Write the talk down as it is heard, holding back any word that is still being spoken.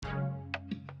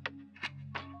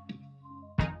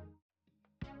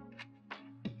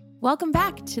Welcome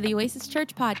back to the Oasis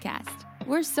Church podcast.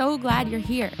 We're so glad you're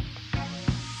here.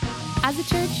 As a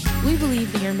church, we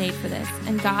believe that you're made for this,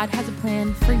 and God has a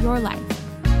plan for your life.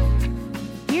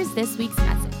 Here's this week's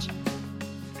message.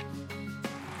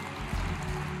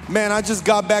 Man, I just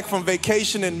got back from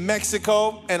vacation in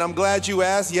Mexico, and I'm glad you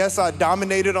asked. Yes, I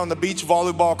dominated on the beach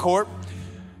volleyball court.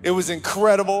 It was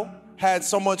incredible. Had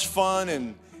so much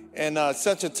fun and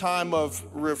such a time of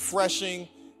refreshing,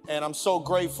 and I'm so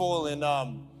grateful.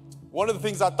 And one of the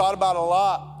things I thought about a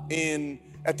lot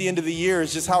at the end of the year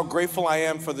is just how grateful I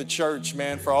am for the church,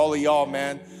 man, for all of y'all,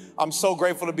 man. I'm so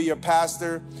grateful to be your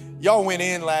pastor. Y'all went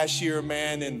in last year,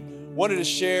 man, and wanted to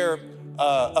share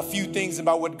a few things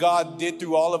about what God did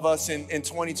through all of us in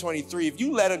 2023. If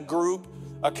you led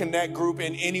a Connect group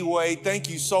in any way, thank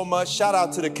you so much. Shout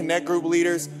out to the Connect group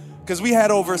leaders, because we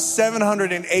had over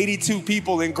 782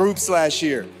 people in groups last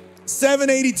year.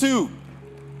 782.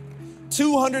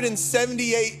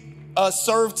 278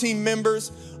 serve team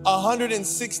members.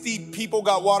 160 people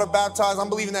got water baptized. I'm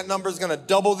believing that number is going to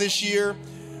double this year.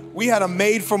 We had a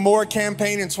Made for More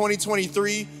campaign in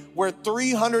 2023 where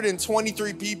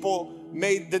 323 people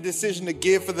made the decision to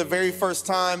give for the very first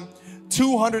time.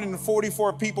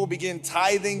 244 people began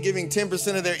tithing, giving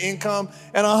 10% of their income,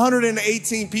 and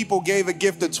 118 people gave a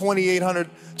gift of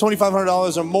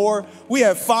 $2,500 or more. We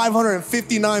had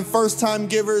 559 first-time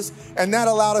givers, and that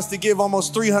allowed us to give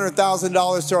almost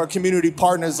 $300,000 to our community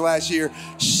partners last year.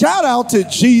 Shout out to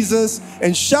Jesus,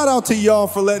 and shout out to y'all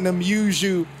for letting him use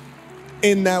you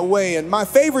in that way. And my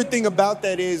favorite thing about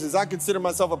that is I consider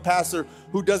myself a pastor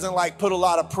who doesn't put a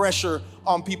lot of pressure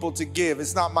on people to give.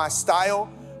 It's not my style.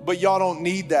 But y'all don't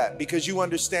need that, because you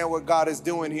understand what God is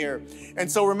doing here.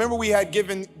 And so remember, we had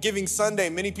Giving Sunday.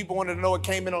 Many people wanted to know what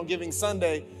came in on Giving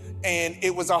Sunday, and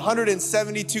it was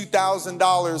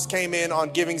 $172,000 came in on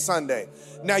Giving Sunday.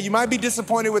 Now, you might be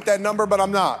disappointed with that number, but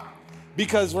I'm not,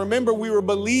 because remember, we were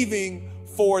believing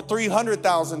for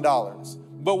 $300,000.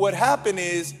 But what happened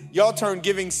is y'all turned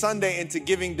Giving Sunday into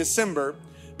Giving December,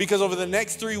 because over the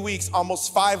next 3 weeks,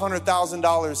 almost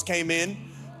 $500,000 came in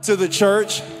to the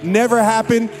church. Never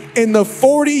happened in the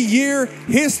 40-year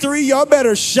history. Y'all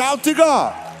better shout to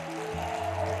God.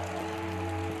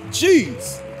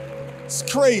 Jeez, it's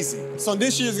crazy. So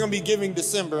this year is going to be Giving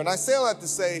December. And I say all that to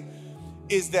say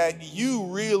is that you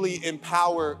really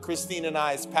empower Christine and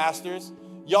I as pastors.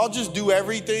 Y'all just do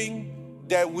everything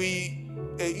that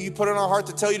you put in our heart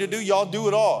to tell you to do. Y'all do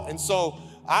it all. And so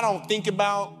I don't think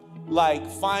about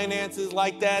finances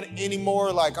like that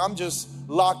anymore. I'm just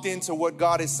locked into what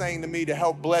God is saying to me to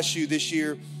help bless you this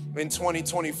year in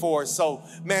 2024. So,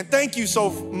 man, thank you so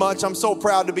much. I'm so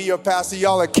proud to be your pastor.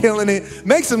 Y'all are killing it.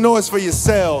 Make some noise for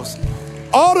yourselves.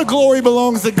 All the glory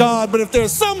belongs to God, but if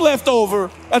there's some left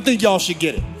over, I think y'all should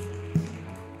get it.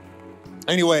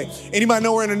 Anyway, anybody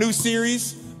know we're in a new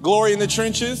series, Glory in the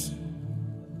Trenches?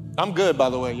 I'm good, by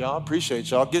the way, y'all. Appreciate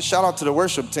y'all. Shout out to the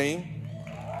worship team.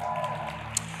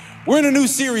 We're in a new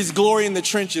series, Glory in the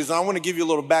Trenches, and I want to give you a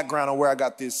little background on where I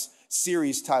got this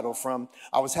series title from.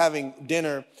 I was having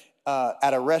dinner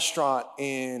at a restaurant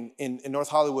in North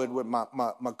Hollywood with my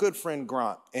good friend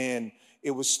Grant, and it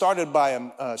was started by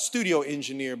a studio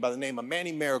engineer by the name of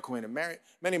Manny Marroquin. And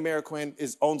Manny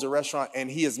Marroquin owns a restaurant, and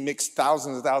he has mixed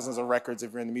thousands and thousands of records.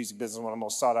 If you're in the music business, one of the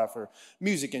most sought after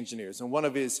music engineers. And one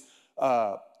of his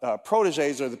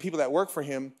proteges, or the people that work for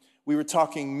him, we were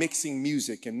talking mixing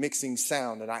music and mixing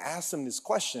sound. And I asked him this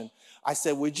question. I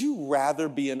said, would you rather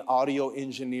be an audio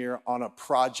engineer on a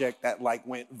project that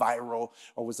went viral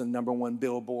or was a #1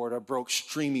 Billboard or broke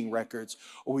streaming records?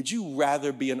 Or would you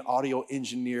rather be an audio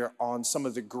engineer on some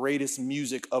of the greatest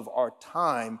music of our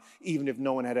time, even if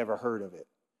no one had ever heard of it?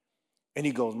 And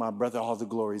he goes, my brother, all the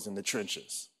glory's in the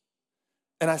trenches.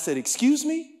 And I said, excuse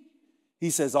me?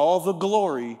 He says, all the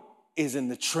glory is in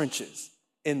the trenches,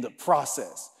 in the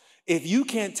process. If you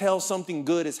can't tell something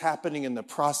good is happening in the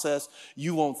process,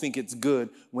 you won't think it's good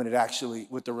with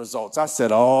the results. I said,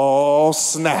 oh,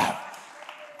 snap.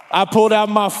 I pulled out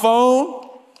my phone.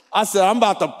 I said, I'm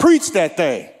about to preach that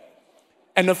thing.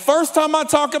 And the first time I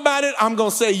talk about it, I'm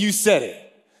going to say, you said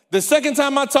it. The second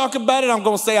time I talk about it, I'm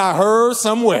going to say, I heard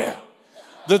somewhere.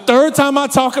 The third time I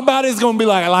talk about it, it's going to be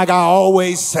like I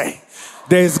always say,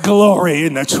 there's glory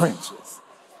in the trenches.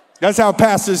 That's how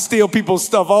pastors steal people's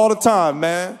stuff all the time,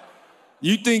 man.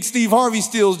 You think Steve Harvey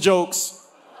steals jokes.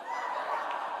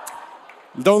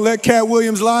 Don't let Cat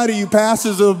Williams lie to you.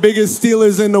 Pastors are the biggest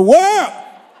stealers in the world.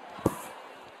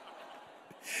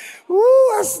 Woo,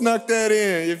 I snuck that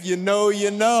in. If you know,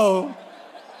 you know.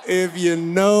 If you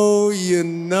know, you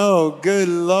know. Good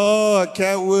Lord,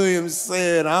 Cat Williams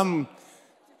said, I'm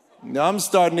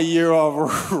starting the year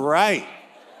off right.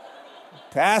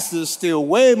 Pastors steal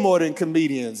way more than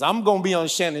comedians. I'm going to be on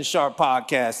Shannon Sharp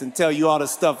podcast and tell you all the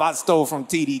stuff I stole from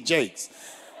T.D. Jakes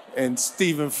and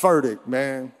Stephen Furtick,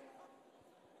 man.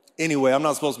 Anyway, I'm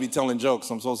not supposed to be telling jokes.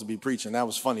 I'm supposed to be preaching. That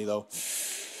was funny, though.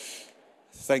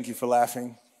 Thank you for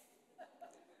laughing.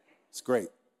 It's great.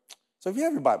 So if you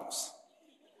have your Bibles,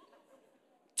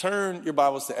 turn your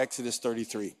Bibles to Exodus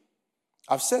 33.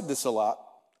 I've said this a lot.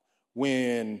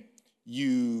 When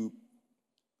you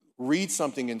read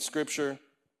something in Scripture,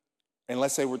 and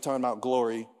let's say we're talking about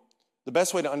glory, the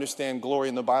best way to understand glory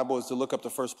in the Bible is to look up the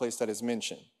first place that is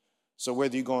mentioned. So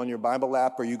whether you go on your Bible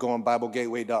app or you go on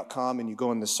BibleGateway.com and you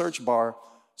go in the search bar,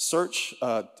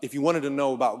 if you wanted to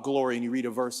know about glory and you read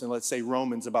a verse in, let's say,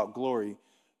 Romans about glory,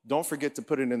 don't forget to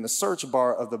put it in the search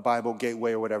bar of the Bible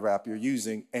Gateway or whatever app you're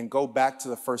using and go back to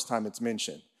the first time it's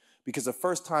mentioned. Because the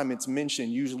first time it's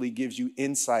mentioned usually gives you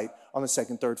insight on the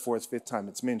second, third, fourth, fifth time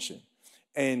it's mentioned.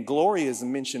 And glory is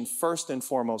mentioned first and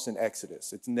foremost in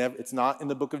Exodus. It's not in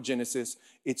the book of Genesis.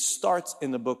 It starts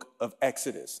in the book of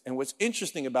Exodus. And what's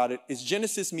interesting about it is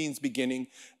Genesis means beginning,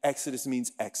 Exodus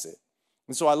means exit.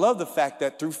 And so I love the fact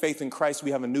that through faith in Christ,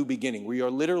 we have a new beginning. We are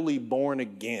literally born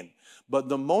again. But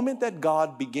the moment that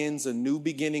God begins a new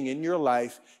beginning in your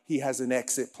life, he has an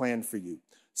exit plan for you.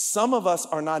 Some of us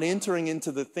are not entering into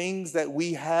the things that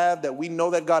we have, that we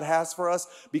know that God has for us,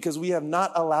 because we have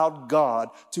not allowed God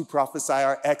to prophesy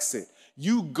our exit.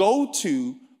 You go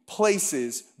to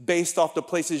places based off the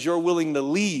places you're willing to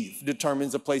leave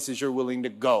determines the places you're willing to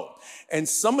go. And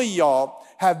some of y'all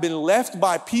have been left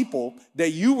by people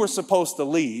that you were supposed to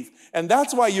leave. And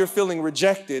that's why you're feeling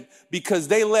rejected, because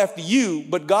they left you,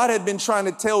 but God had been trying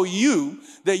to tell you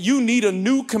that you need a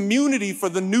new community for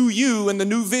the new you and the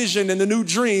new vision and the new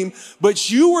dream, but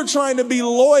you were trying to be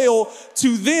loyal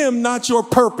to them, not your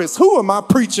purpose. Who am I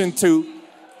preaching to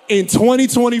in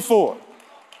 2024?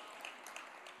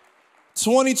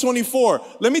 2024.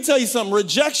 Let me tell you something.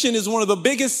 Rejection is one of the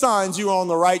biggest signs you're on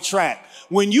the right track.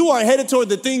 When you are headed toward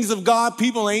the things of God,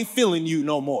 people ain't feeling you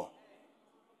no more.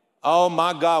 Oh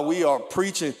my God, we are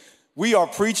preaching. We are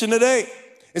preaching today.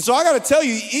 And so I got to tell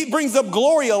you, it brings up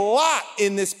glory a lot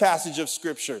in this passage of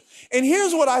Scripture. And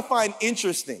here's what I find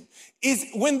interesting is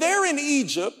when they're in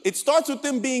Egypt, it starts with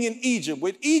them being in Egypt.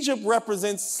 With Egypt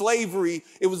represents slavery.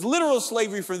 It was literal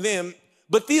slavery for them,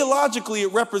 but theologically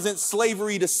it represents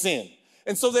slavery to sin.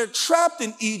 And so they're trapped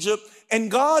in Egypt, and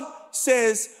God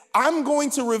says, I'm going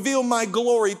to reveal my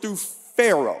glory through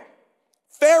Pharaoh.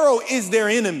 Pharaoh is their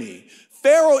enemy.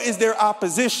 Pharaoh is their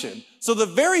opposition. So the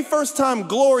very first time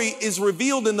glory is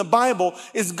revealed in the Bible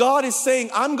is God is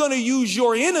saying, I'm going to use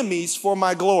your enemies for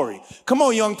my glory. Come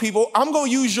on, young people. I'm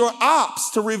going to use your ops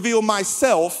to reveal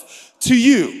myself to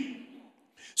you.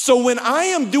 So when I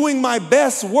am doing my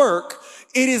best work,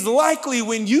 it is likely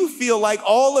when you feel like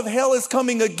all of hell is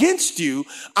coming against you,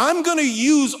 I'm going to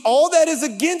use all that is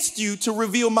against you to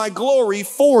reveal my glory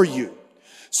for you.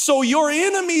 So your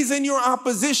enemies and your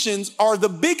oppositions are the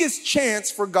biggest chance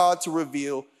for God to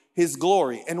reveal his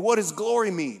glory. And what does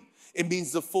glory mean? It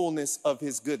means the fullness of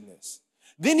his goodness.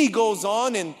 Then he goes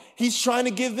on and he's trying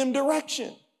to give them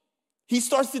direction. He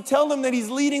starts to tell them that he's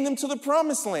leading them to the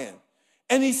promised land.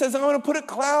 And he says, I'm going to put a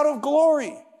cloud of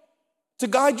glory to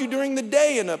guide you during the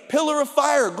day, and a pillar of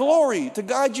fire, glory, to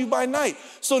guide you by night.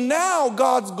 So now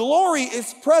God's glory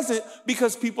is present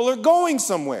because people are going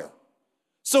somewhere.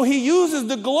 So he uses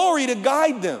the glory to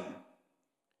guide them.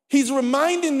 He's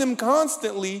reminding them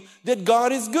constantly that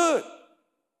God is good.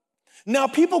 Now,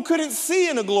 people couldn't see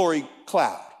in a glory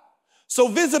cloud. So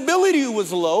visibility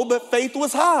was low, but faith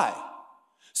was high.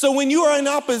 So when you are in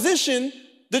opposition,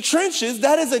 the trenches,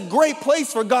 that is a great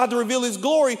place for God to reveal his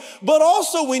glory. But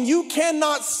also when you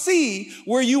cannot see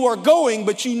where you are going,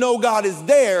 but you know God is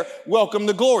there, welcome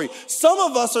the glory. Some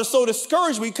of us are so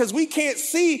discouraged because we can't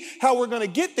see how we're going to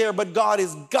get there, but God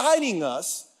is guiding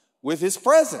us with his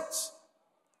presence.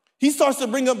 He starts to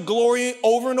bring up glory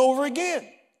over and over again.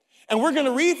 And we're going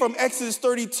to read from Exodus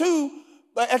 33,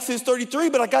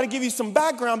 but I got to give you some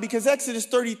background because Exodus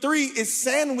 33 is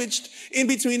sandwiched in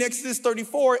between Exodus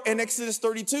 34 and Exodus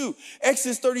 32.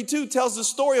 Exodus 32 tells the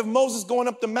story of Moses going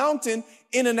up the mountain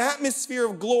in an atmosphere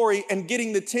of glory and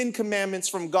getting the 10 commandments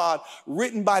from God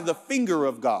written by the finger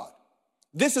of God.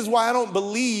 This is why I don't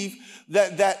believe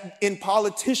that in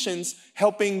politicians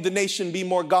helping the nation be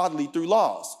more godly through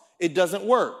laws. It doesn't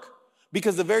work.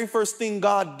 Because the very first thing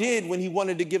God did when he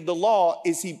wanted to give the law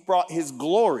is he brought his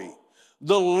glory.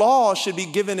 The law should be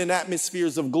given in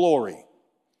atmospheres of glory.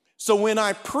 So when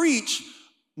I preach,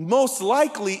 most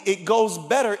likely it goes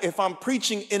better if I'm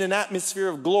preaching in an atmosphere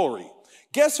of glory.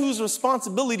 Guess whose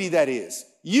responsibility that is?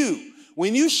 You.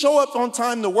 When you show up on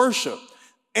time to worship,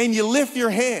 and you lift your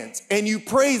hands and you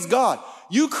praise God,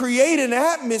 you create an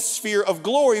atmosphere of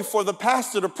glory for the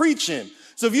pastor to preach in.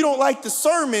 So if you don't like the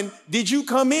sermon, did you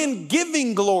come in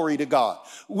giving glory to God?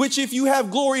 Which if you have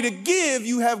glory to give,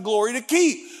 you have glory to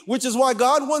keep. Which is why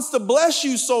God wants to bless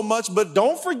you so much, but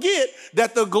don't forget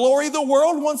that the glory the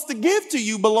world wants to give to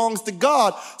you belongs to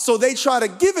God. So they try to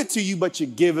give it to you, but you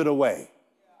give it away.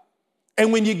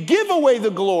 And when you give away the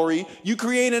glory, you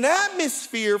create an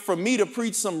atmosphere for me to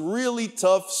preach some really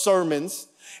tough sermons.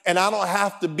 And I don't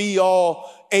have to be all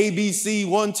ABC,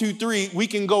 1, 2, 3. We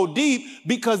can go deep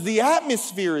because the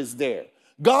atmosphere is there.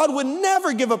 God would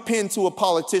never give a pen to a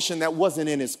politician that wasn't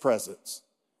in his presence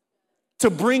to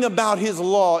bring about his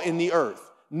law in the earth.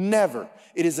 Never.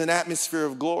 It is an atmosphere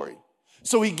of glory.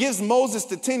 So he gives Moses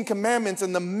the 10 commandments,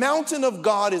 and the mountain of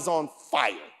God is on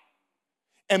fire.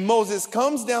 And Moses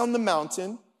comes down the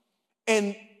mountain,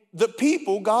 and the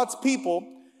people, God's people,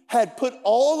 had put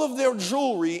all of their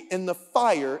jewelry in the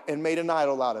fire and made an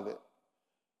idol out of it.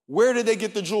 Where did they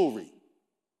get the jewelry?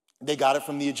 They got it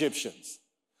from the Egyptians.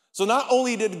 So not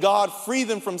only did God free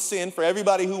them from sin, for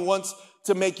everybody who wants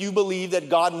to make you believe that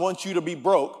God wants you to be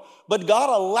broke, but God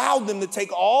allowed them to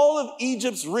take all of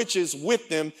Egypt's riches with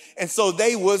them, and so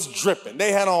they was dripping.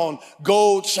 They had on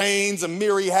gold chains and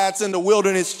mirror hats in the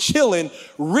wilderness, chilling,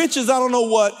 rich as I don't know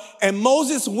what, and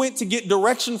Moses went to get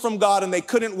direction from God, and they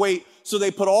couldn't wait, so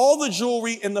they put all the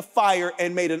jewelry in the fire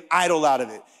and made an idol out of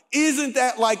it. Isn't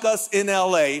that like us in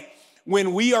LA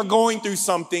when we are going through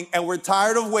something and we're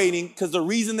tired of waiting because the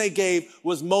reason they gave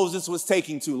was Moses was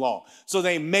taking too long. So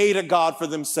they made a god for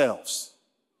themselves.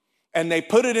 And they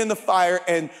put it in the fire,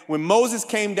 and when Moses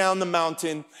came down the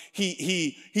mountain,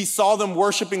 he saw them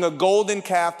worshiping a golden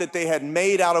calf that they had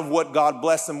made out of what God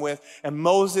blessed them with. And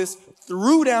Moses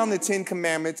threw down the 10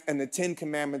 commandments, and the 10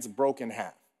 commandments broke in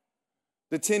half.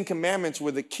 The 10 commandments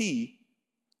were the key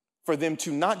for them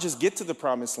to not just get to the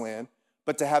promised land,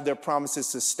 but to have their promises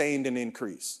sustained and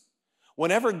increase.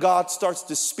 Whenever God starts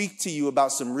to speak to you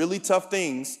about some really tough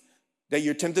things that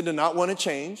you're tempted to not want to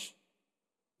change,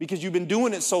 because you've been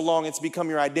doing it so long, it's become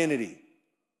your identity.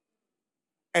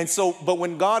 And so, but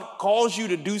when God calls you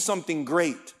to do something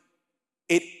great,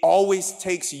 it always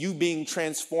takes you being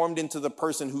transformed into the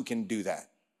person who can do that.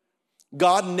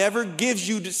 God never gives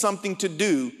you something to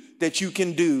do that you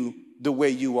can do the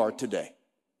way you are today.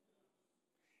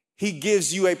 He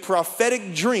gives you a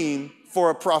prophetic dream for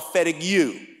a prophetic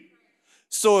you.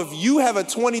 So if you have a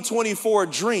 2024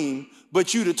 dream,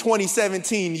 but you the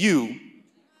 2017 you,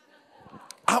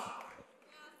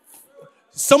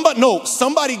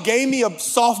 somebody gave me a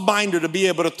soft binder to be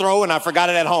able to throw, and I forgot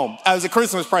it at home. It was a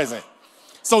Christmas present.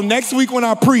 So next week when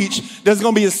I preach, there's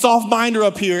going to be a soft binder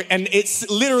up here, and it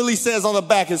literally says on the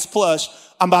back, it's plush,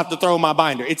 I'm about to throw my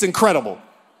binder. It's incredible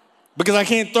because I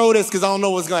can't throw this because I don't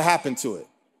know what's going to happen to it.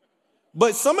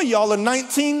 But some of y'all are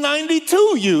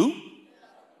 1992 you.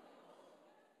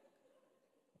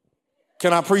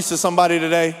 Can I preach to somebody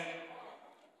today?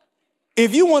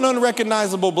 If you want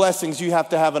unrecognizable blessings, you have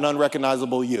to have an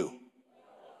unrecognizable you.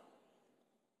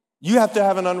 You have to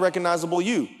have an unrecognizable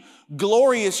you.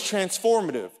 Glory is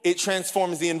transformative. It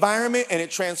transforms the environment and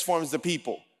it transforms the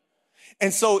people.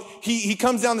 And so he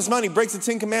comes down this mountain, he breaks the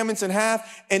 10 commandments in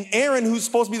half, and Aaron, who's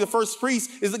supposed to be the first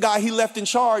priest, is the guy he left in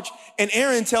charge, and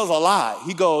Aaron tells a lie.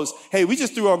 He goes, hey, we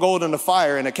just threw our gold in the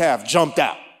fire and a calf jumped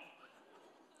out.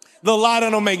 The lie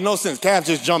don't make no sense. Calf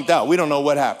just jumped out. We don't know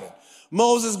what happened.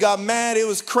 Moses got mad. It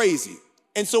was crazy.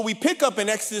 And so we pick up in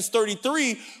Exodus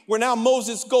 33, where now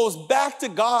Moses goes back to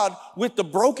God with the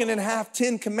broken in half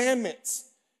 10 commandments.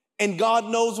 And God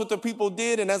knows what the people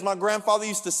did. And as my grandfather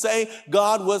used to say,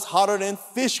 God was hotter than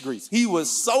fish grease. He was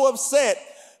so upset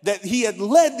that he had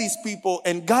led these people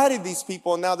and guided these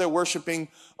people, and now they're worshiping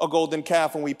a golden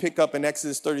calf. And we pick up in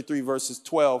Exodus 33, verses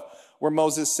 12, where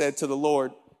Moses said to the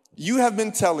Lord, you have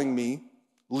been telling me,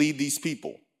 lead these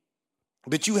people,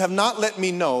 but you have not let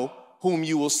me know whom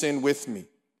you will send with me.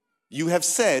 You have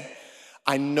said,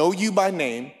 I know you by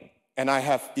name, and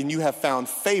you have found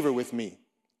favor with me.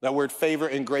 That word favor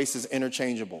and grace is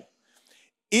interchangeable.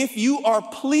 If you are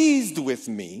pleased with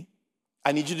me,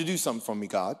 I need you to do something for me,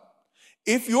 God.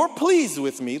 If you're pleased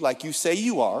with me, like you say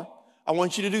you are, I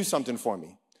want you to do something for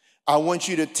me. I want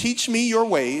you to teach me your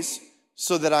ways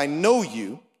so that I know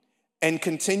you and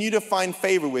continue to find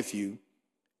favor with you,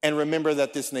 and remember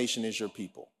that this nation is your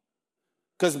people.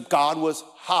 Because God was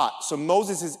hot. So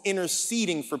Moses is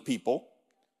interceding for people.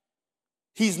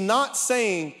 He's not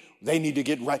saying they need to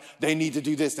get right, they need to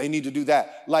do this, they need to do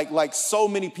that, like so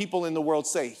many people in the world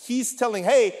say. He's telling,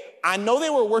 hey, I know they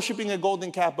were worshiping a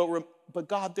golden calf, but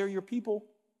God, they're your people.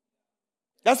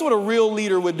 That's what a real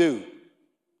leader would do.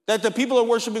 that the people are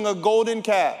worshiping a golden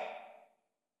calf.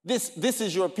 This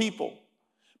is your people.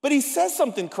 But he says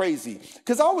something crazy,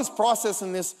 because I was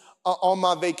processing this on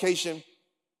my vacation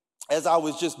as I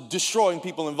was just destroying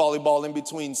people in volleyball in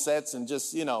between sets and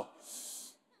just,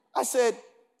 I said,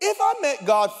 if I met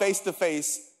God face to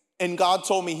face and God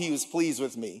told me he was pleased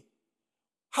with me,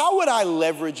 how would I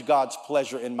leverage God's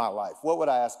pleasure in my life? What would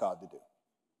I ask God to do?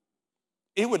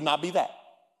 It would not be that.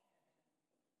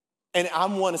 And I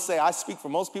want to say, I speak for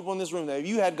most people in this room, that if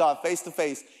you had God face to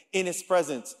face in his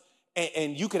presence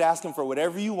and you could ask him for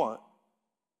whatever you want,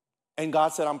 and God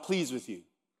said, I'm pleased with you,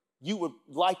 you would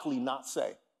likely not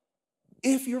say,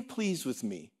 if you're pleased with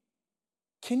me,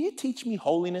 can you teach me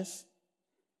holiness?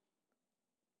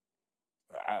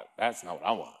 That's not what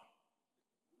I want.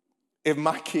 If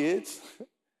my kids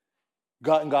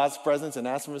got in God's presence and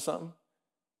asked him for something,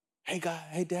 hey, God,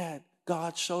 hey, Dad,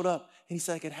 God showed up and he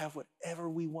said I could have whatever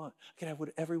we want. I could have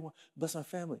whatever we want. Bless my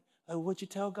family. Like, what'd you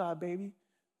tell God, baby?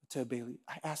 I tell Bailey,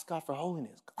 I asked God for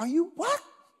holiness. Are you what?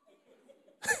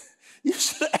 You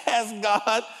should have asked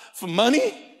God for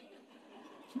money.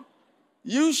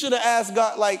 You should have asked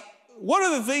God, like, what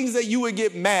are the things that you would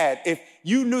get mad if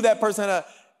you knew that person had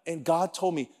and God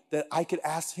told me that I could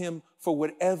ask him for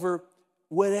whatever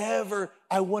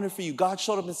I wanted for you. God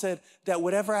showed up and said that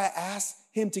whatever I asked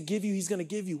him to give you, he's going to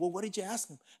give you. Well, what did you ask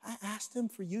him? I asked him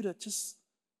for you to just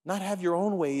not have your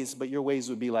own ways, but your ways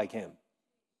would be like him.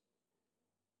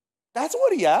 That's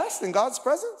what he asked in God's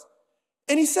presence.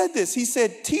 And he said this. He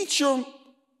said, teach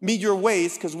me your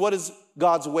ways, because what does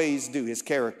God's ways do? His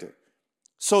character.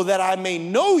 So that I may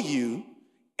know you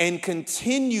and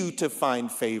continue to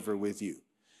find favor with you.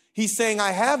 He's saying,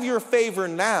 I have your favor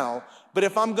now, but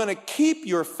if I'm going to keep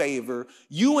your favor,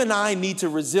 you and I need to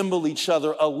resemble each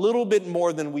other a little bit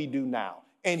more than we do now.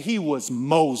 And he was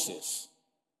Moses,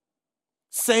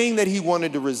 saying that he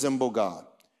wanted to resemble God.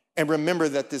 And remember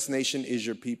that this nation is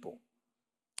your people.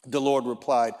 The Lord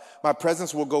replied, my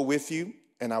presence will go with you,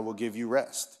 and I will give you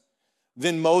rest.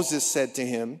 Then Moses said to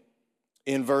him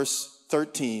in verse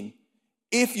 13,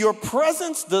 if your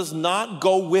presence does not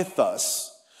go with us,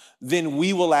 then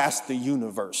we will ask the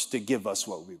universe to give us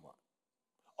what we want.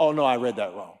 Oh, no, I read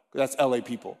that wrong. That's LA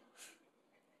people.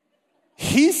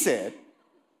 He said,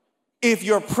 if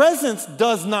your presence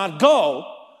does not go,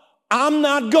 I'm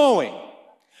not going.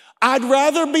 I'd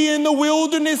rather be in the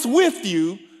wilderness with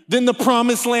you than the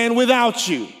promised land without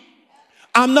you.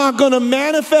 I'm not going to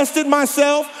manifest it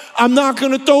myself. I'm not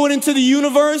going to throw it into the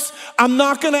universe. I'm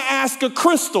not going to ask a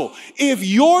crystal. If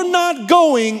you're not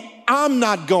going, I'm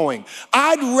not going.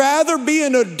 I'd rather be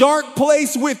in a dark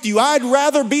place with you. I'd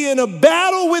rather be in a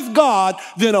battle with God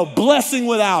than a blessing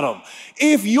without him.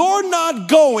 If you're not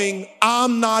going,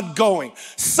 I'm not going.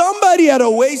 Somebody at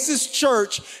Oasis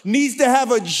Church needs to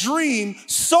have a dream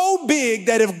so big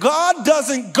that if God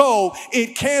doesn't go,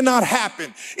 it cannot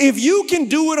happen. If you can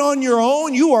do it on your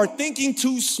own, you are thinking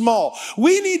too small.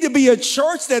 We need to be a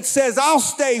church that says, I'll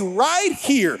stay right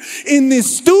here in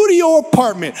this studio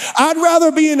apartment. I'd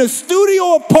rather be in a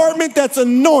studio apartment that's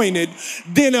anointed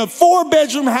than a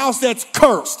 4-bedroom house that's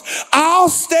cursed. I'll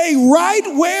stay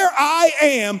right where I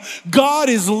am, God,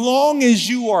 as long as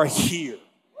you are here.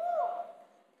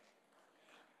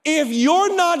 If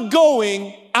you're not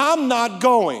going, I'm not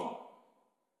going.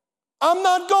 I'm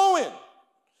not going.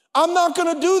 I'm not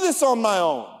going to do this on my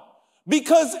own,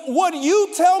 because what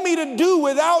you tell me to do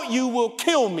without you will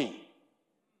kill me.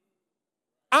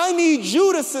 I need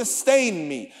you to sustain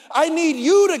me. I need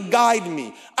you to guide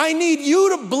me. I need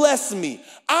you to bless me.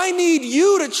 I need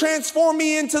you to transform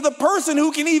me into the person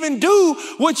who can even do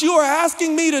what you are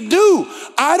asking me to do.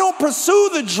 I don't pursue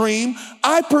the dream.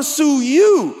 I pursue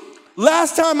you.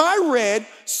 Last time I read,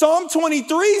 Psalm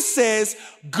 23 says,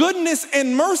 goodness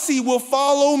and mercy will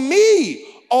follow me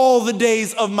all the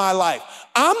days of my life.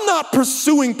 I'm not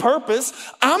pursuing purpose.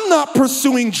 I'm not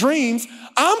pursuing dreams.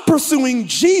 I'm pursuing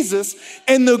Jesus,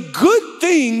 and the good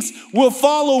things will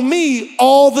follow me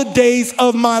all the days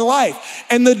of my life.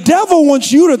 And the devil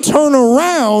wants you to turn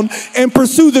around and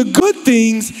pursue the good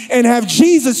things and have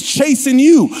Jesus chasing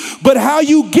you. But how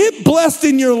you get blessed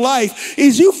in your life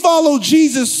is you follow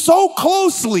Jesus so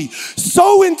closely,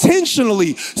 so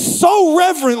intentionally, so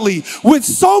reverently, with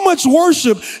so much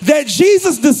worship that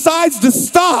Jesus decides to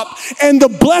stop and the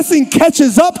blessing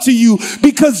catches up to you,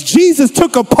 because Jesus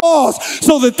took a pause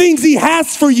so the things he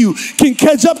has for you can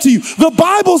catch up to you. The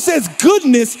Bible says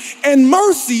goodness and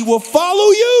mercy will follow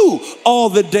you all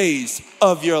the days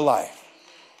of your life.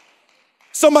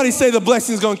 Somebody say the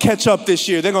blessing's going to catch up this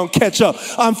year. They're going to catch up.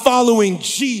 I'm following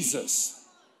Jesus.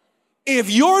 If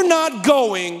you're not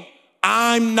going,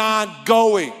 I'm not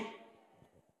going.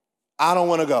 I don't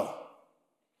want to go.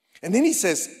 And then he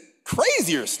says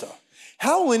crazier stuff.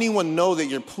 How will anyone know that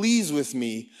you're pleased with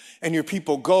me and your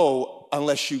people go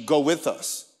unless you go with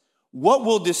us? What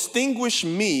will distinguish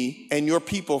me and your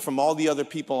people from all the other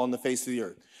people on the face of the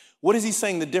earth? What is he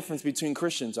saying the difference between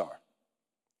Christians are?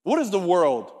 What is the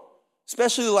world,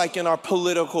 especially like in our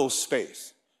political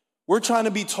space? We're trying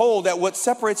to be told that what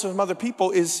separates us from other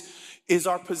people is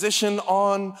our position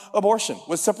on abortion.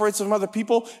 What separates us from other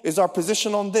people is our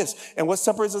position on this. And what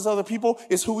separates us from other people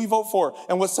is who we vote for.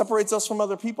 And what separates us from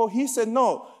other people, he said,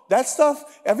 no, that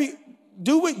stuff,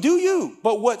 do you.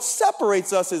 But what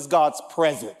separates us is God's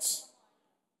presence.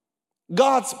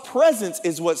 God's presence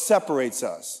is what separates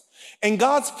us. And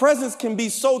God's presence can be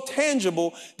so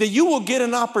tangible that you will get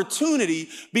an opportunity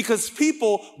because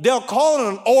people, they'll call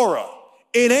it an aura.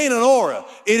 It ain't an aura.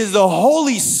 It is the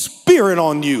Holy Spirit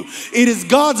on you. It is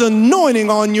God's anointing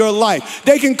on your life.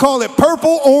 They can call it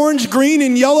purple, orange, green,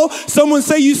 and yellow. Someone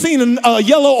say you seen a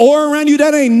yellow aura around you.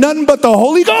 That ain't nothing but the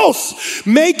Holy Ghost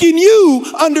making you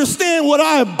understand what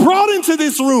I have brought into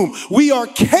this room. We are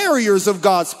carriers of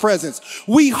God's presence.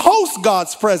 We host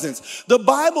God's presence. The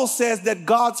Bible says that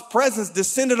God's presence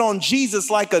descended on Jesus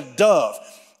like a dove.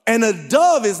 And a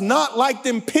dove is not like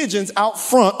them pigeons out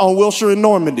front on Wilshire and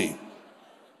Normandy.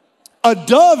 A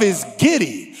dove is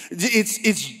giddy. It's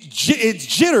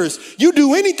jitters. You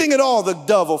do anything at all, the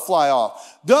dove will fly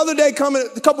off. The other day,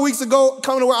 a couple weeks ago,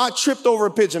 coming to where I tripped over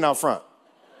a pigeon out front.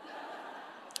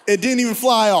 It didn't even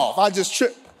fly off. I just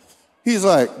tripped. He's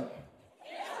like,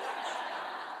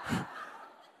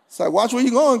 it's like, watch where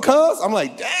you going, cuz. I'm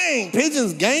like, dang,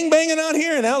 pigeons gangbanging out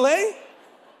here in LA?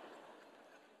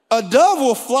 A dove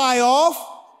will fly off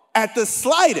at the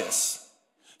slightest.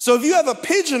 So if you have a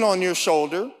pigeon on your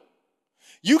shoulder,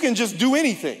 you can just do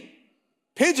anything.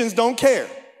 Pigeons don't care.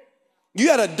 You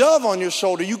had a dove on your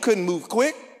shoulder, you couldn't move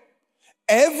quick.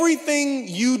 Everything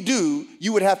you do,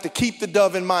 you would have to keep the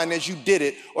dove in mind as you did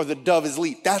it, or the dove is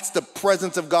leap. That's the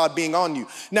presence of God being on you.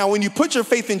 Now, when you put your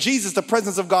faith in Jesus, the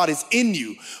presence of God is in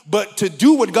you. But to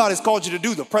do what God has called you to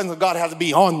do, the presence of God has to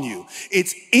be on you.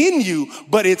 It's in you,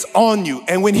 but it's on you.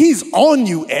 And when he's on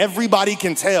you, everybody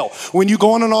can tell. When you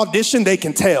go on an audition, they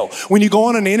can tell. When you go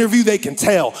on an interview, they can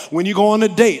tell. When you go on a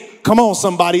date, come on,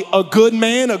 somebody, a good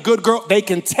man, a good girl, they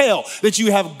can tell that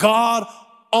you have God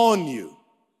on you.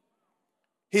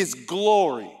 His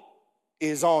glory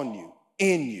is on you,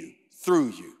 in you,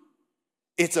 through you.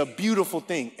 It's a beautiful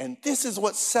thing. And this is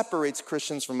what separates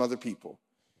Christians from other people.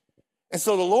 And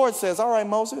so the Lord says, all right,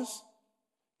 Moses,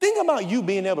 think about you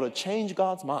being able to change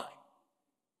God's mind.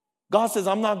 God says,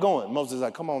 I'm not going. Moses is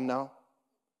like, come on now.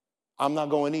 I'm not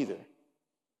going either.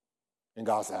 And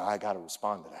God said, I got to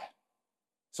respond to that.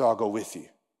 So I'll go with you.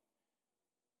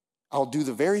 I'll do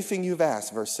the very thing you've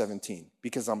asked, verse 17,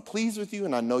 because I'm pleased with you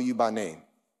and I know you by name.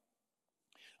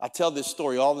 I tell this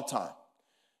story all the time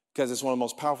because it's one of the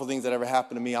most powerful things that ever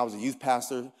happened to me. I was a youth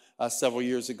pastor several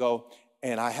years ago,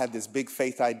 and I had this big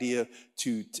faith idea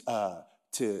to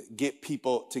get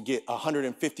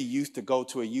 150 youth to go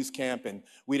to a youth camp, and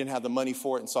we didn't have the money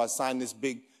for it, and so I signed this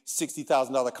big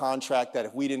 $60,000 contract that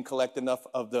if we didn't collect enough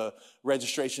of the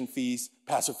registration fees,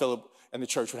 Pastor Philip and the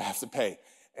church would have to pay.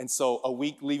 And so a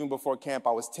week leaving before camp,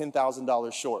 I was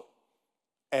 $10,000 short.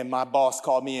 And my boss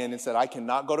called me in and said, I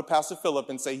cannot go to Pastor Philip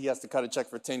and say he has to cut a check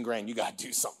for 10 grand. You got to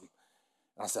do something.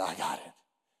 And I said, I got it.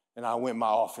 And I went in my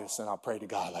office and I prayed to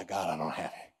God, like, God, I don't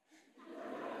have it.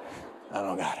 I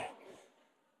don't got it.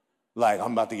 Like,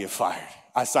 I'm about to get fired.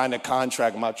 I signed a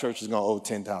contract and my church is going to owe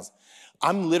 $10,000.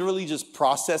 I'm literally just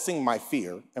processing my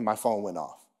fear, and my phone went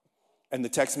off. And the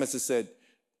text message said,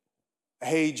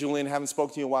 hey, Julian, haven't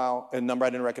spoken to you in a while. A number I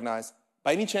didn't recognize.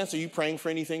 By any chance, are you praying for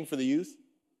anything for the youth?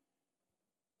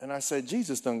 And I said,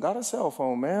 Jesus done got a cell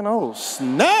phone, man. Oh,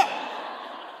 snap.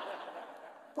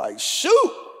 Like,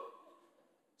 shoot.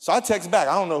 So I text back.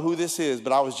 I don't know who this is,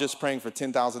 but I was just praying for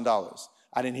 $10,000.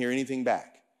 I didn't hear anything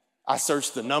back. I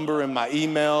searched the number in my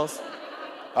emails.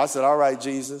 I said, all right,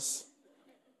 Jesus.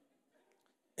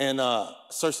 And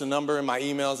searched the number in my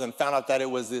emails and found out that it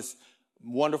was this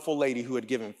wonderful lady who had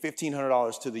given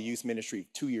 $1,500 to the youth ministry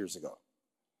 2 years ago.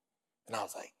 And I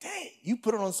was like, dang, you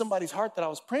put it on somebody's heart that I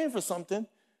was praying for something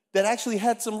that actually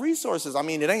had some resources. I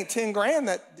mean, it ain't 10 grand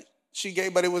that she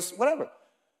gave, but it was whatever.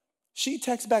 She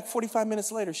texted back 45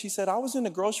 minutes later. She said, I was in the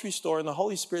grocery store and the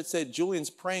Holy Spirit said, Julian's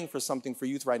praying for something for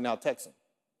youth right now, text him.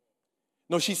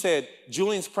 No, she said,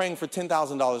 Julian's praying for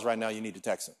 $10,000 right now, you need to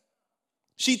text him.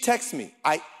 She texted me.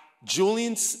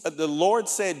 The Lord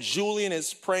said, Julian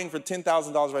is praying for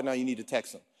 $10,000 right now, you need to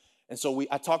text him. And so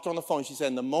I talked to her on the phone. She said,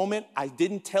 in the moment, I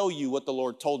didn't tell you what the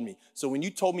Lord told me. So when you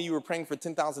told me you were praying for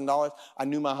 $10,000, I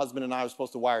knew my husband and I were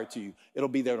supposed to wire it to you. It'll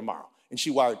be there tomorrow. And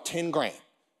she wired 10 grand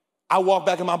I walk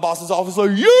back in my boss's office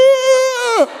like,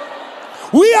 yeah,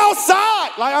 we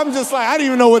outside. Like, I'm just like, I didn't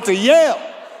even know what to yell.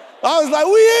 I was like,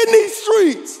 we in these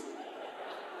streets.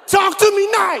 Talk to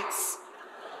me nice.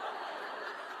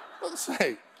 Let's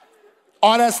say,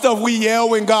 all that stuff we yell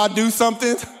when God do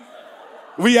something,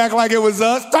 we act like it was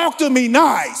us. Talk to me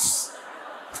nice.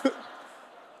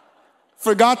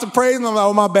 Forgot to praise him. I'm like,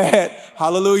 oh, my bad.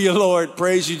 Hallelujah, Lord.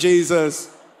 Praise you,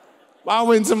 Jesus. I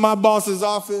went to my boss's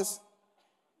office,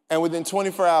 and within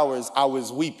 24 hours, I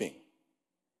was weeping.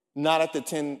 Not at the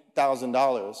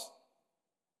 $10,000,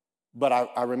 but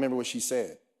I remember what she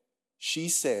said. She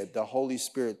said, the Holy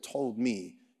Spirit told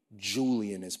me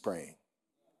Julian is praying.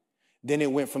 Then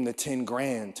it went from the 10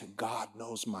 grand to God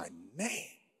knows my name.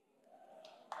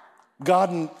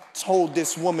 God told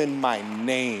this woman my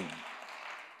name.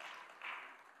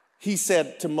 He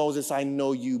said to Moses, I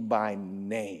know you by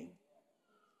name.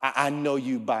 I know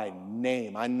you by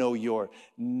name. I know your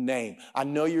name. I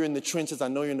know you're in the trenches. I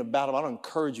know you're in the battle. I don't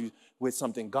encourage you with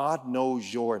something. God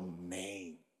knows your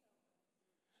name.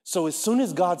 So as soon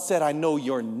as God said, I know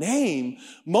your name,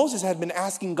 Moses had been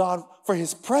asking God for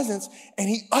his presence, and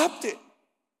he upped it.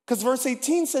 Because verse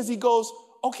 18 says he goes,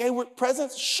 okay, with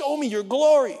presence, show me your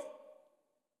glory.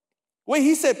 Wait,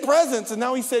 he said presence, and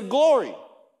now he said glory.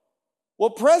 Well,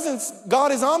 presence,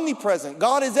 God is omnipresent.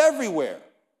 God is everywhere.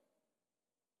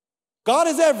 God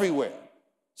is everywhere.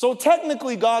 So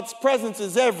technically, God's presence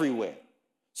is everywhere.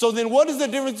 So then what is the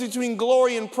difference between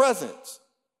glory and presence?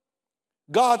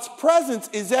 God's presence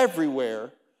is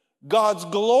everywhere. God's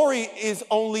glory is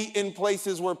only in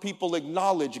places where people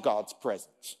acknowledge God's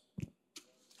presence.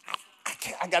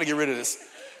 I got to get rid of this.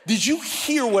 Did you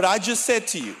hear what I just said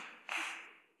to you?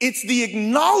 It's the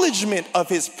acknowledgement of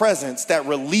his presence that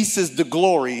releases the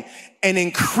glory and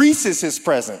increases his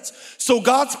presence. So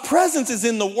God's presence is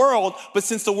in the world, but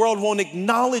since the world won't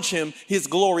acknowledge him, his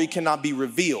glory cannot be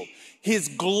revealed. His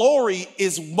glory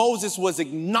is Moses was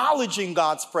acknowledging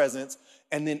God's presence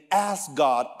and then asked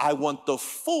God, I want the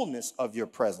fullness of your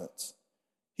presence.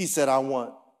 He said, I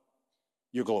want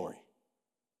your glory.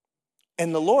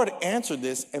 And the Lord answered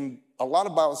this, and a lot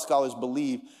of Bible scholars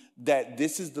believe that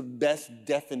this is the best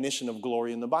definition of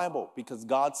glory in the Bible, because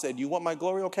God said, you want my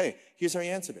glory? Okay, here's how he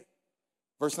answered it.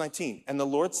 Verse 19, and the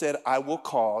Lord said, I will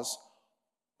cause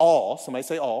all, somebody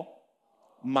say all,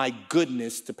 my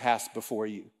goodness to pass before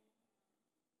you.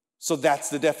 So that's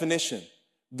the definition.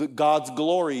 God's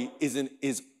glory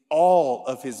is all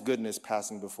of his goodness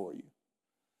passing before you.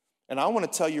 And I want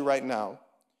to tell you right now,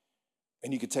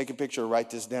 and you could take a picture or write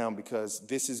this down, because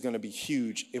this is going to be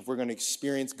huge if we're going to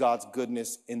experience God's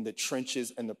goodness in the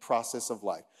trenches and the process of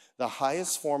life. The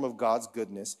highest form of God's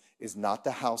goodness is not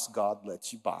the house God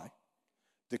lets you buy,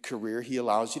 the career he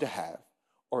allows you to have,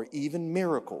 or even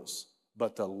miracles,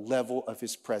 but the level of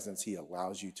his presence he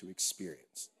allows you to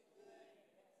experience.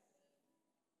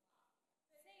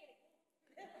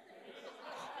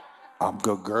 I'm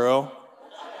good, girl.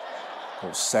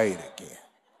 I'll say it again.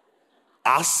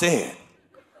 I said,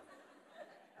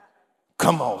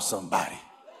 come on, somebody.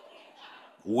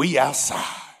 We outside.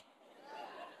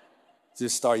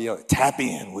 Just start yelling, tap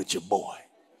in with your boy.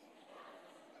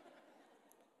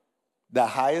 The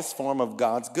highest form of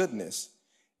God's goodness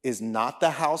is not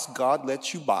the house God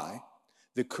lets you buy,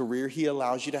 the career he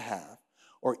allows you to have,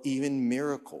 or even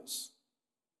miracles,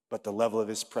 but the level of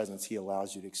his presence he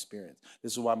allows you to experience.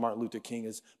 This is why Martin Luther King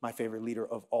is my favorite leader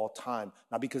of all time,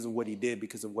 not because of what he did,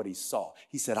 because of what he saw.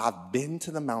 He said, I've been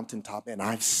to the mountaintop and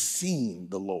I've seen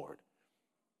the Lord.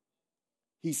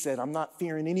 He said, I'm not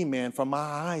fearing any man, for my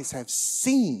eyes have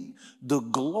seen the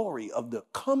glory of the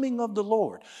coming of the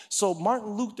Lord. So Martin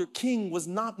Luther King was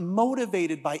not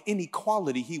motivated by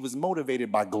inequality. He was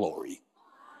motivated by glory.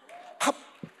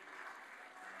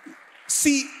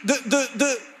 See,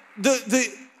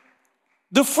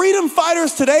 the freedom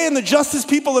fighters today and the justice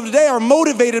people of today are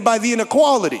motivated by the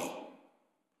inequality.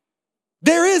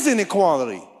 There is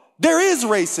inequality. There is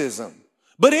racism.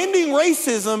 But ending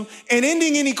racism and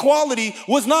ending inequality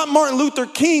was not Martin Luther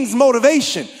King's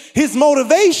motivation. His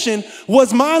motivation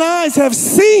was, mine eyes have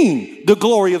seen the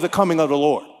glory of the coming of the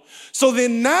Lord. So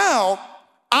then now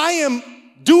I am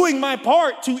doing my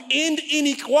part to end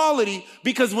inequality,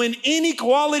 because when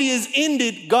inequality is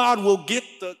ended, God will get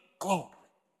the glory.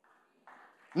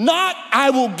 Not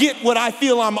I will get what I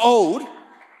feel I'm owed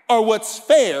or what's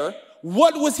fair.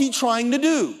 What was he trying to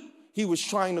do? He was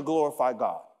trying to glorify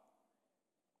God.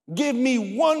 Give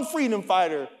me one freedom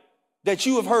fighter that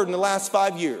you have heard in the last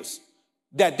 5 years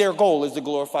that their goal is to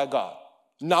glorify God.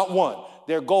 Not one.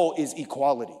 Their goal is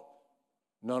equality.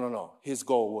 No. His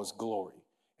goal was glory,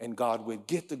 and God would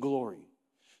get the glory.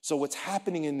 So what's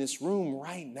happening in this room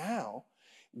right now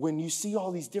When you see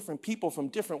all these different people from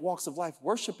different walks of life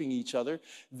worshiping each other,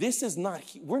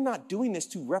 we're not doing this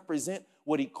to represent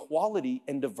what equality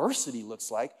and diversity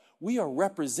looks like. We are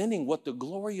representing what the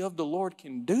glory of the Lord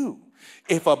can do.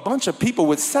 If a bunch of people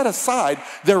would set aside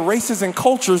their races and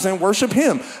cultures and worship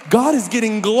him, God is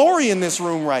getting glory in this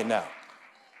room right now.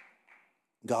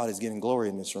 God is getting glory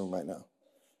in this room right now.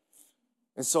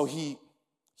 And so he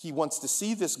wants to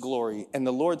see this glory. And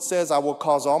the Lord says, I will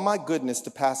cause all my goodness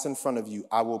to pass in front of you.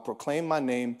 I will proclaim my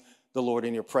name, the Lord,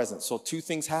 in your presence. So two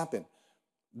things happen.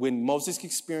 When Moses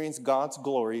experienced God's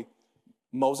glory,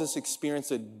 Moses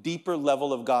experienced a deeper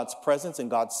level of God's presence, and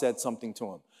God said something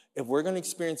to him. If we're going to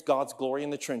experience God's glory in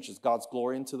the trenches, God's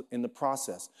glory in the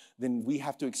process, then we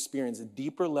have to experience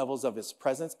deeper levels of his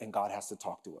presence, and God has to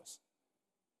talk to us.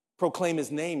 Proclaim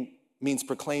his name means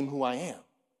proclaim who I am.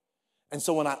 And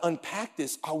so when I unpacked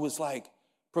this, I was like,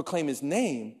 proclaim his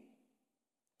name.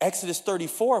 Exodus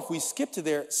 34, if we skip to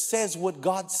there, says what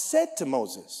God said to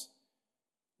Moses,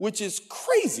 which is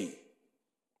crazy.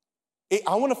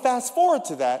 I want to fast forward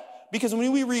to that because when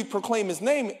we read proclaim his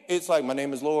name, it's like, my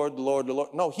name is Lord, the Lord, the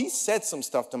Lord. No, he said some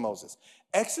stuff to Moses.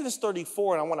 Exodus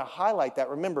 34, and I want to highlight that.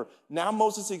 Remember, now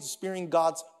Moses is experiencing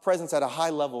God's presence at a high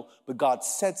level, but God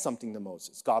said something to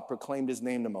Moses. God proclaimed his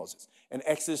name to Moses. And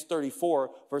Exodus 34,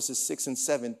 verses 6 and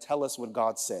 7, tell us what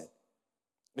God said.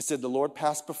 It said, the Lord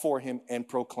passed before him and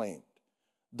proclaimed,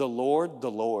 the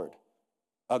Lord,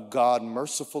 a God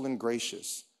merciful and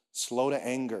gracious, slow to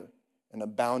anger, and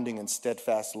abounding in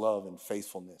steadfast love and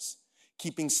faithfulness,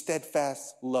 keeping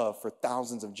steadfast love for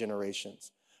thousands of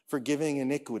generations, forgiving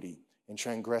iniquity and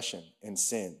transgression and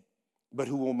sin, but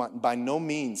who will by no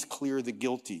means clear the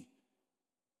guilty,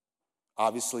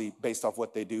 obviously based off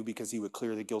what they do, because he would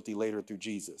clear the guilty later through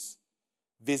Jesus,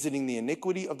 visiting the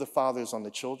iniquity of the fathers on the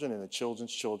children and the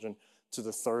children's children to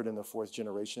the third and the fourth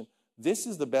generation. This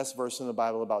is the best verse in the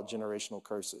Bible about generational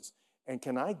curses. And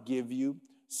can I give you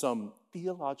some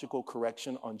theological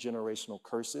correction on generational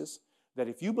curses? That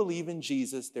if you believe in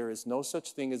Jesus, there is no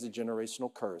such thing as a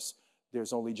generational curse.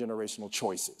 There's only generational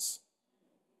choices.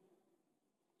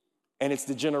 And it's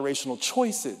the generational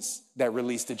choices that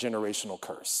release the generational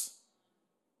curse.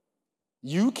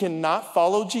 You cannot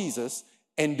follow Jesus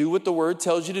and do what the word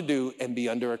tells you to do and be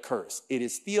under a curse. It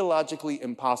is theologically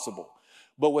impossible.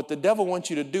 But what the devil wants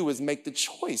you to do is make the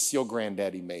choice your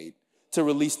granddaddy made to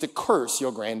release the curse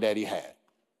your granddaddy had.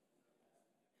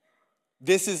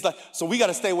 This is like, so we got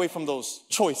to stay away from those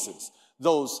choices,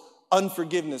 those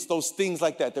unforgiveness, those things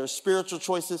like that. There are spiritual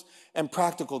choices and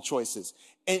practical choices.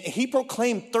 And he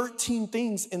proclaimed 13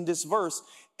 things in this verse.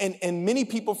 And many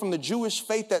people from the Jewish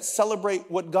faith that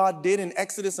celebrate what God did in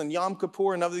Exodus and Yom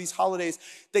Kippur and other these holidays,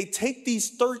 they take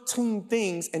these 13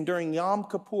 things, and during Yom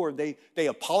Kippur, they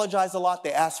apologize a lot,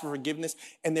 they ask for forgiveness,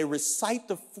 and they recite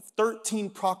the 13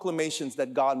 proclamations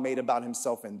that God made about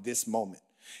himself in this moment.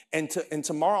 And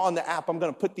tomorrow on the app, I'm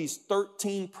going to put these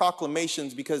 13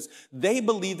 proclamations because they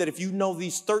believe that if you know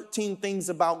these 13 things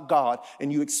about God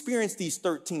and you experience these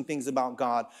 13 things about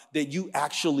God, that you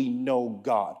actually know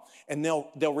God. And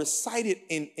they'll recite it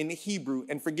in Hebrew.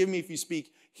 And forgive me if you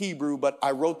speak Hebrew, but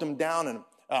I wrote them down, and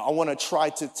I want to try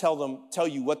to tell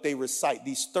you what they recite,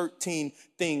 these 13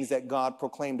 things that God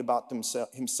proclaimed about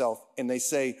himself. And they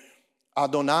say,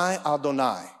 Adonai,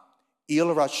 Adonai, il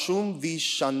rashum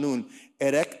vishanun,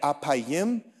 erek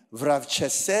apayim, vrav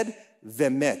chesed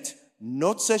vemet,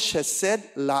 notze chesed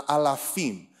la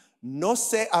alafim,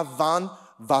 nose avan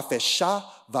vafesha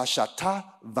vashata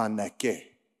vaneke.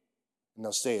 And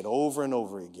they'll say it over and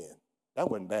over again. That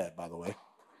wasn't bad, by the way.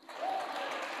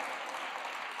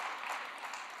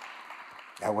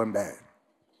 That wasn't bad.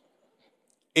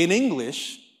 In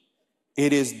English,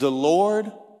 it is the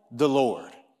Lord,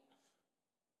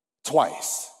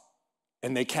 twice.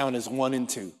 And they count as 1 and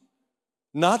 2.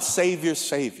 Not Savior,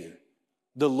 Savior.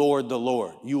 The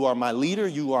Lord. You are my leader,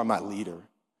 you are my leader.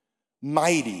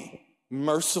 Mighty,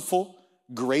 merciful,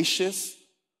 gracious,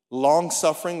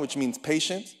 long-suffering, which means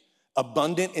patient,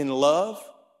 abundant in love,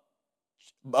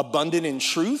 abundant in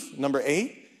truth, number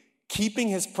 8, keeping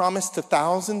his promise to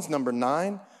thousands, number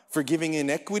 9, forgiving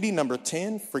iniquity, number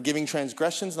 10, forgiving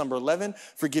transgressions, number 11,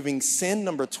 forgiving sin,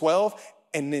 number 12,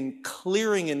 and then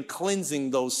clearing and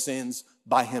cleansing those sins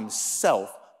by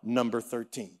himself, number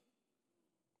 13.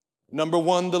 Number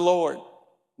 1, the Lord.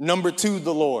 Number 2,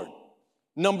 the Lord.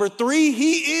 Number 3,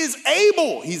 he is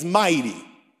able. He's mighty.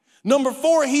 Number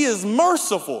 4, he is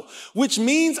merciful, which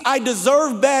means I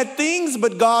deserve bad things,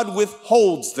 but God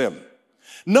withholds them.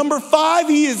 Number 5,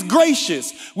 he is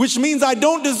gracious, which means I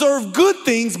don't deserve good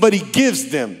things, but he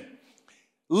gives them.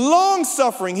 Long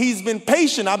suffering. He's been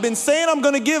patient. I've been saying I'm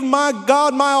going to give my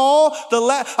God my all.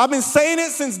 I've been saying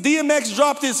it since DMX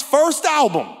dropped his first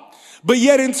album. But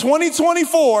yet in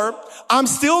 2024, I'm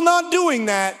still not doing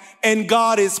that. And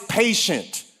God is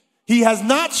patient. He has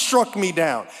not struck me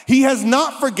down. He has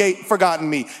not forgotten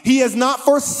me. He has not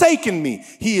forsaken me.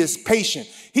 He is patient.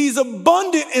 He's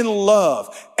abundant in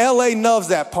love. LA loves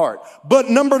that part. But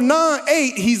number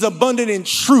 8, he's abundant in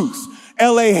truth.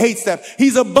 LA hates that.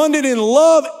 He's abundant in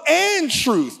love and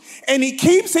truth. And he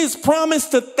keeps his promise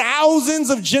to thousands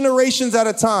of generations at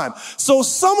a time. So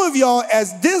some of y'all,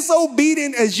 as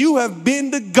disobedient as you have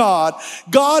been to God,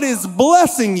 God is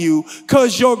blessing you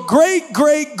because your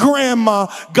great-great-grandma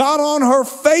got on her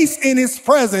face in his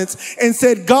presence and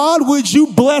said, God, would you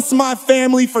bless my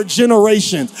family for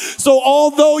generations? So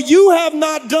although you have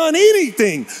not done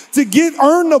anything to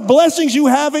earn the blessings you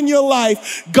have in your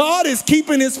life, God is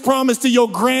keeping his promise to your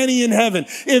granny in heaven.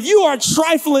 If you are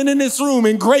trifling in this room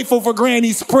and grateful for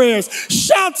granny's prayers,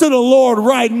 shout to the Lord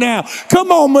right now.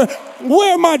 Come on, man.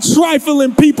 Where are my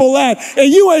trifling people at?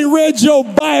 And you ain't read your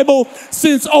Bible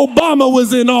since Obama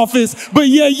was in office, but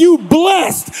yeah, you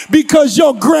blessed because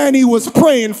your granny was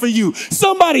praying for you.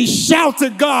 Somebody shout to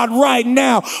God right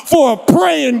now for a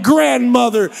praying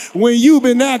grandmother when you've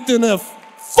been acting a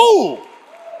fool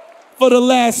for the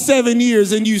last 7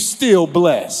 years and you still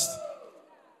blessed.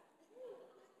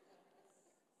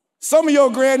 Some of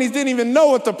your grannies didn't even know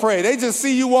what to pray. They just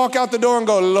see you walk out the door and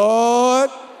go, Lord.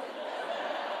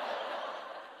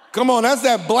 Come on, that's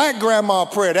that black grandma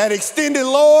prayer, that extended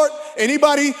Lord.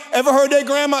 Anybody ever heard their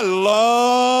grandma?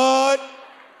 Lord.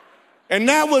 And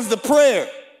that was the prayer.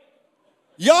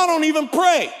 Y'all don't even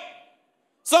pray.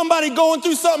 Somebody going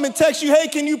through something and text you, hey,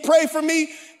 can you pray for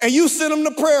me? And you send them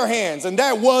the prayer hands, and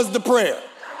that was the prayer.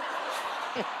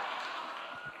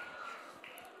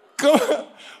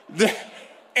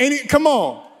 Come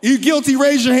on, you guilty,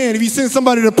 raise your hand if you send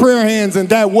somebody the prayer hands and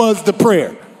that was the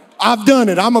prayer. I've done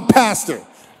it, I'm a pastor.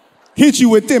 Hit you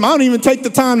with them. I don't even take the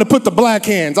time to put the black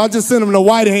hands. I'll just send them the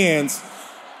white hands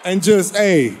and just,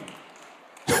 hey.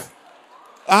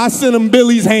 I send them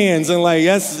Billy's hands and like,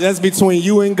 that's between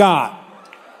you and God.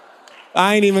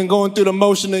 I ain't even going through the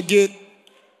motion to get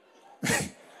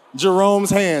Jerome's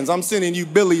hands. I'm sending you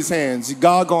Billy's hands.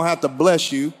 God gonna have to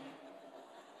bless you.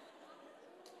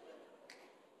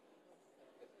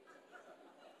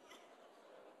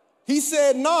 He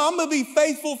said, no, I'm going to be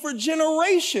faithful for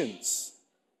generations.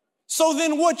 So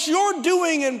then what you're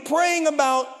doing and praying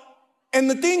about and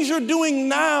the things you're doing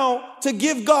now to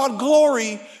give God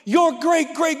glory, your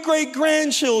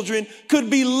great-great-great-grandchildren could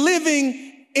be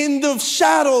living in the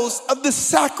shadows of the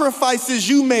sacrifices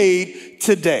you made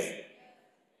today.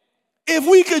 If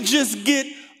we could just get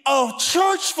a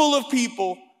church full of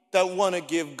people that want to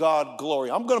give God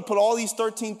glory. I'm going to put all these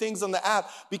 13 things on the app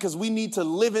because we need to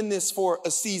live in this for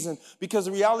a season. Because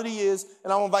the reality is,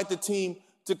 and I'll invite the team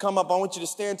to come up. I want you to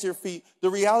stand to your feet. The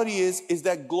reality is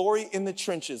that glory in the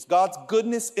trenches, God's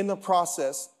goodness in the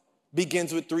process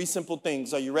begins with 3 simple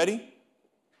things. Are you ready?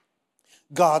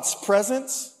 God's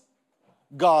presence,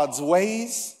 God's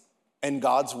ways, and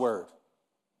God's word.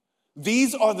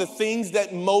 These are the things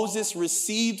that Moses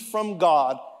received from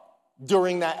God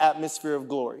during that atmosphere of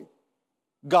glory.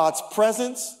 God's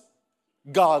presence,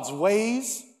 God's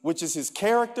ways, which is his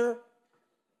character.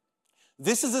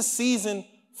 This is a season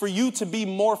for you to be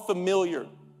more familiar,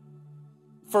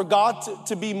 for God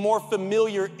to be more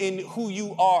familiar in who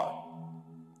you are.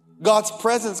 God's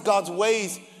presence, God's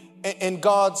ways, and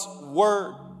God's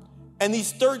word. And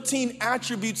these 13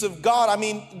 attributes of God, I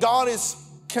mean, God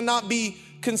cannot be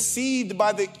conceived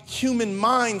by the human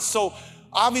mind. So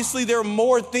obviously there are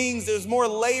more things, there's more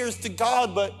layers to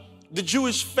God, but the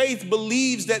Jewish faith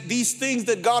believes that these things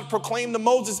that God proclaimed to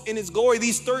Moses in his glory,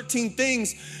 these 13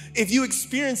 things, if you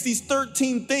experience these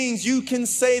 13 things, you can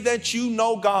say that you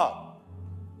know God.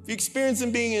 If you experience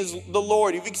him being the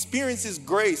Lord, if you experience his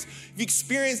grace, if you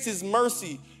experience his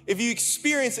mercy, if you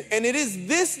experience it, and it is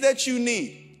this that you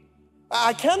need.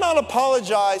 I cannot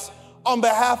apologize on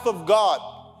behalf of God.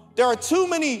 There are too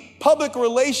many public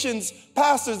relations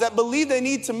pastors that believe they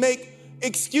need to make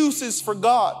excuses for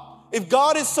God. If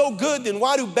God is so good, then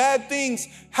why do bad things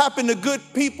happen to good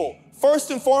people? First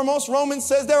and foremost, Romans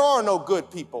says there are no good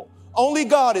people. Only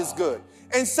God is good.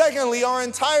 And secondly, our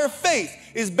entire faith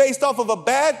is based off of a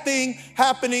bad thing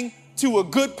happening to a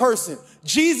good person.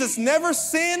 Jesus never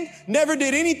sinned, never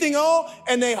did anything wrong,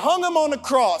 and they hung him on the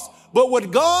cross. But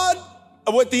what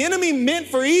the enemy meant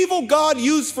for evil, God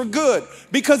used for good,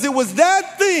 because it was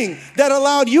that thing that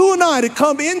allowed you and I to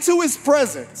come into his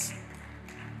presence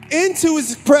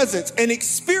and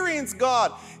experience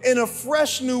God in a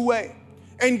fresh new way.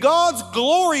 And God's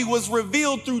glory was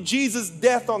revealed through Jesus'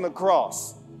 death on the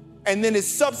cross, and then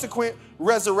his subsequent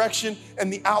resurrection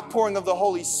and the outpouring of the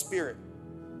Holy Spirit.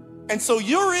 And so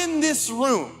you're in this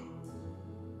room,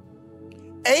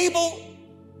 able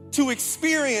to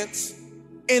experience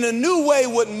in a new way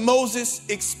what Moses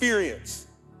experienced.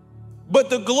 But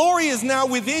the glory is now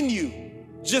within you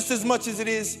just as much as it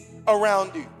is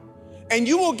around you. And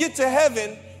you will get to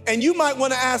heaven, and you might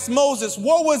want to ask Moses,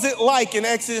 what was it like in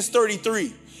Exodus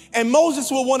 33? And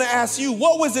Moses will want to ask you,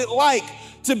 what was it like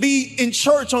to be in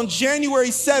church on January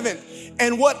 7th?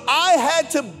 And what I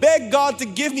had to beg God to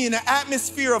give me in an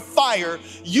atmosphere of fire,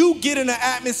 you get in an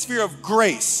atmosphere of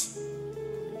grace.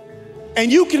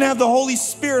 And you can have the Holy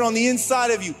Spirit on the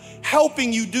inside of you,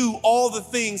 helping you do all the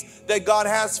things that God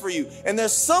has for you. And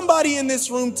there's somebody in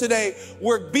this room today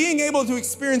where being able to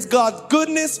experience God's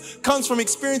goodness comes from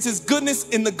experiencing His goodness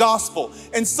in the gospel.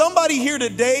 And somebody here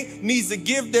today needs to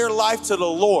give their life to the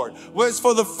Lord, whether it's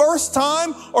for the first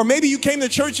time, or maybe you came to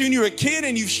church when you were a kid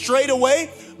and you've strayed away.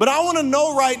 But I want to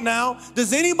know right now,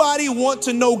 does anybody want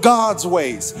to know God's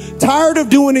ways? Tired of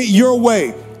doing it your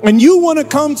way? And you want to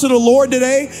come to the Lord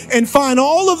today and find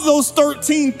all of those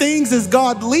 13 things as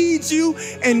God leads you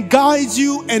and guides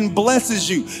you and blesses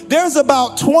you. There's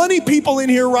about 20 people in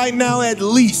here right now at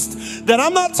least that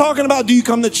I'm not talking about, do you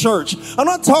come to church? I'm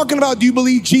not talking about, do you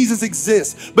believe Jesus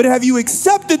exists? But have you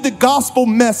accepted the gospel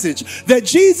message that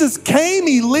Jesus came,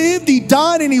 He lived, He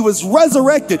died, and He was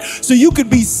resurrected so you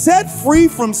could be set free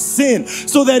from sin,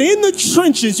 so that in the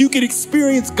trenches you could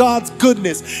experience God's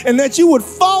goodness and that you would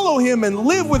follow Him and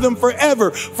live with Him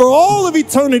forever, for all of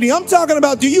eternity. I'm talking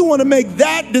about, do you want to make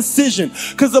that decision?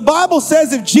 Because the Bible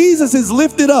says if Jesus is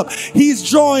lifted up, He's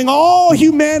drawing all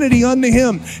humanity unto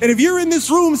Him. And if you're in this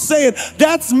room saying,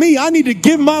 that's me, I need to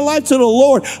give my life to the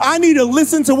Lord, I need to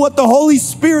listen to what the Holy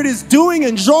Spirit is doing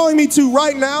and drawing me to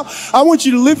right now, I want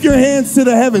you to lift your hands to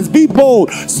the heavens. Be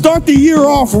bold. Start the year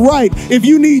off right. If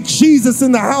you need Jesus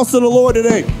in the house of the Lord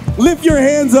today, lift your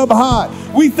hands up high.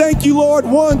 We thank you, Lord.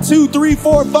 1, 2, 3,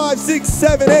 4, 5, 6,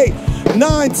 7, 8,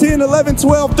 9, 10, 11,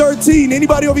 12, 13.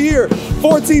 Anybody over here?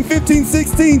 14, 15,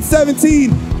 16,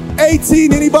 17,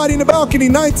 18. Anybody in the balcony?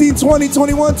 19, 20,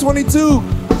 21, 22,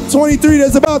 23.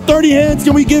 There's about 30 hands.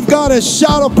 Can we give God a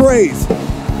shout of praise?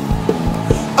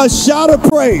 A shout of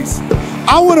praise.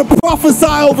 I want to prophesy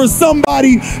over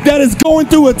somebody that is going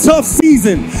through a tough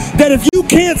season, that if you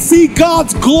can't see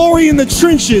God's glory in the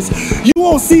trenches, you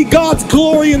won't see God's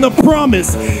glory in the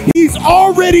promise. He's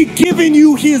already given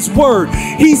you His word.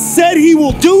 He said He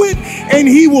will do it, and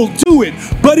He will do it.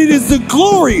 But it is the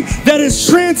glory that is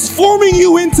transforming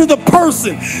you into the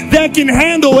person that can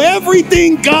handle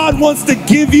everything God wants to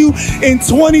give you in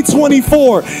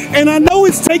 2024. And I know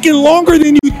it's taking longer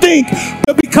than you think,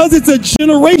 but because it's a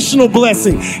generational blessing.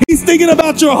 He's thinking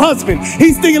about your husband.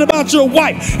 He's thinking about your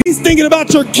wife. He's thinking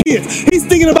about your kids. He's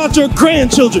thinking about your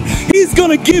grandchildren. He's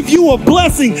going to give you a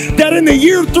blessing that in the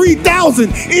year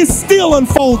 3000 is still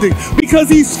unfolding, because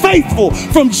He's faithful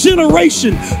from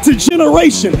generation to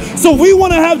generation. So we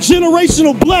want to have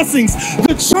generational blessings.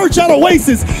 The church at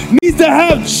Oasis needs to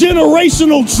have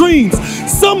generational dreams.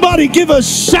 Somebody give a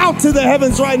shout to the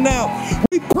heavens right now.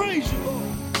 We praise you, Lord.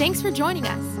 Thanks for joining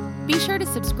us. Be sure to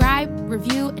subscribe,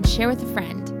 review, and share with a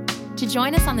friend. To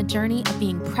join us on the journey of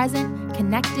being present,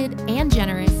 connected, and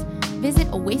generous, visit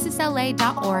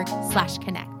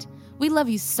oasisla.org/connect. We love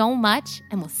you so much,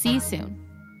 and we'll see you soon.